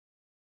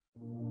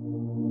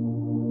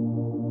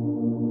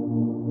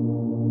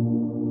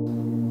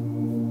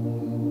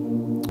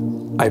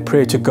I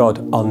pray to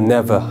God I'll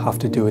never have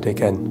to do it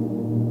again.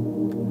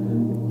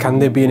 Can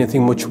there be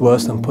anything much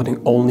worse than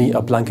putting only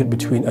a blanket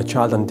between a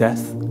child and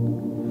death?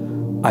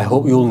 I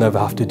hope you'll never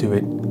have to do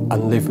it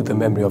and live with the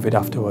memory of it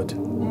afterward.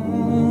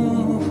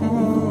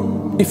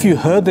 If you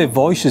heard their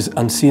voices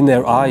and seen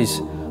their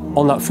eyes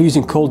on that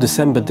freezing cold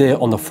December day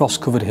on the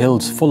frost-covered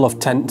hills full of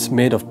tents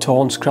made of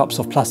torn scraps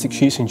of plastic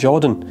sheets in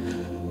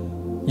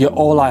Jordan, yet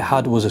all I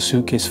had was a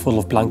suitcase full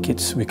of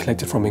blankets we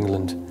collected from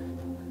England.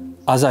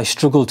 As I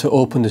struggled to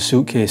open the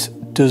suitcase,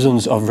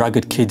 dozens of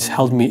ragged kids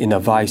held me in a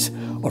vice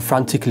of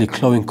frantically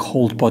clawing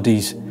cold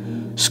bodies.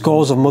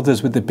 Scores of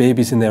mothers with their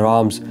babies in their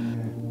arms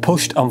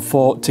pushed and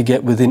fought to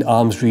get within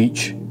arm's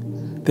reach.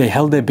 They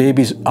held their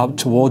babies out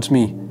towards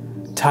me,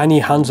 tiny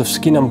hands of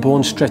skin and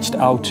bone stretched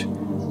out,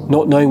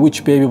 not knowing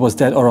which baby was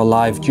dead or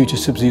alive due to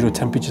sub-zero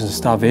temperatures and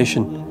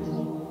starvation.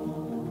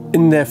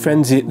 In their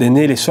frenzy, they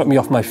nearly swept me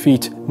off my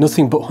feet,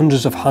 nothing but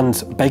hundreds of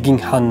hands, begging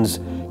hands,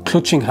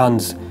 clutching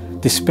hands,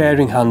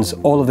 despairing hands,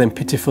 all of them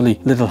pitifully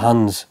little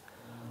hands.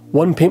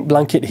 One pink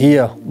blanket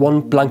here,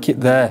 one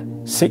blanket there,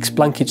 6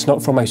 blankets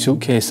knocked from my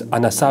suitcase,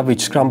 and a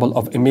savage scramble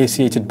of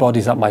emaciated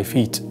bodies at my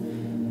feet.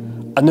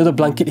 Another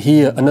blanket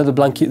here, another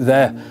blanket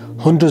there,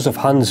 hundreds of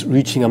hands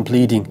reaching and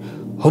pleading,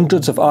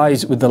 hundreds of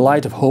eyes with the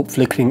light of hope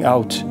flickering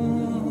out.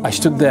 I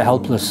stood there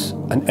helpless,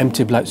 an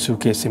empty black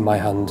suitcase in my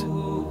hand.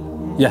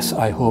 Yes,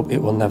 I hope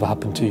it will never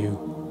happen to you.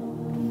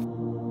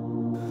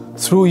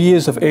 Through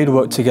years of aid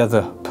work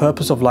together,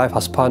 Purpose of Life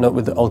has partnered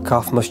with the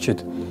Al-Kaf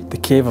Masjid, the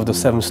Cave of the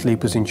Seven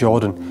Sleepers in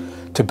Jordan,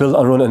 to build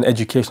and run an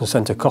educational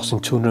centre costing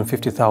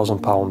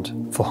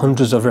 £250,000 for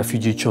hundreds of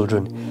refugee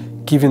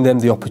children, giving them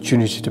the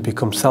opportunity to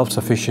become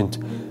self-sufficient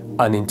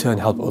and in turn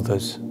help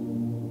others.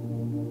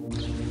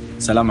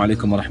 Assalamu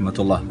alaikum wa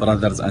rahmatullah,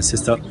 brothers and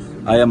sisters.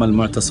 I am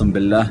Al-Mu'tasim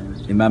Billah,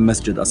 Imam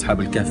Masjid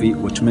Ashab al-Kafi,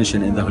 which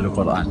mentioned in the Holy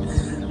Quran.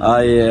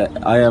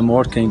 I am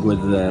working with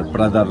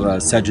brother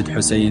Sajad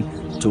Hussain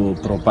to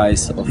provide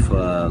of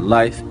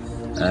life.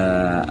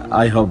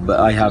 I hope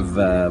I have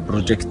a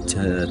project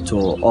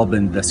to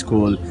open the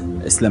school,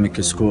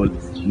 Islamic school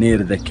near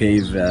the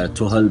cave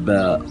to help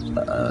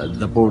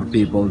the poor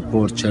people,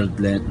 poor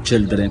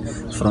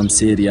children from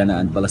Syrian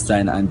and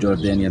Palestine and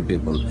Jordanian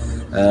people.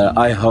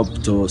 I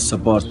hope to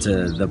support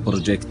the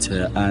project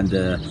and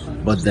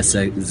put the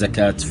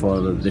zakat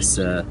for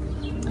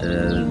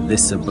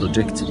this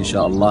project,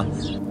 inshallah.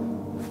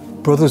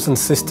 Brothers and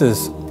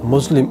sisters,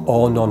 Muslim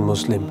or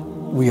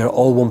non-Muslim, we are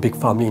all one big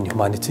family in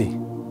humanity.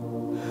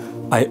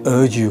 I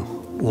urge you,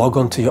 log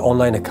on to your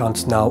online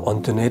accounts now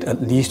and donate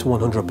at least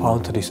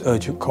 £100 to this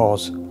urgent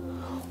cause.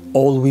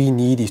 All we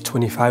need is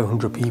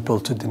 2,500 people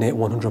to donate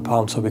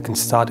 £100 so we can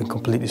start and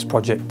complete this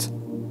project.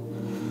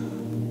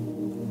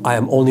 I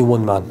am only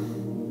one man.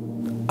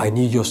 I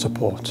need your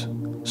support.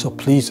 So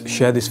please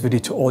share this video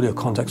to all your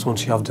contacts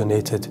once you have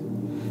donated.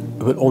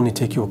 It will only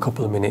take you a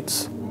couple of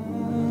minutes.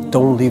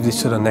 Don't leave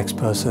this to the next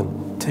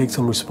person. Take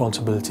some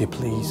responsibility,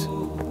 please.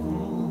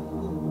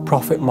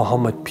 Prophet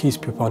Muhammad, peace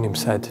be upon him,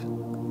 said,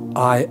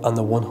 I and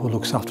the one who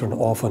looks after an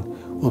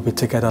orphan will be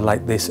together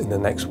like this in the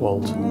next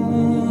world.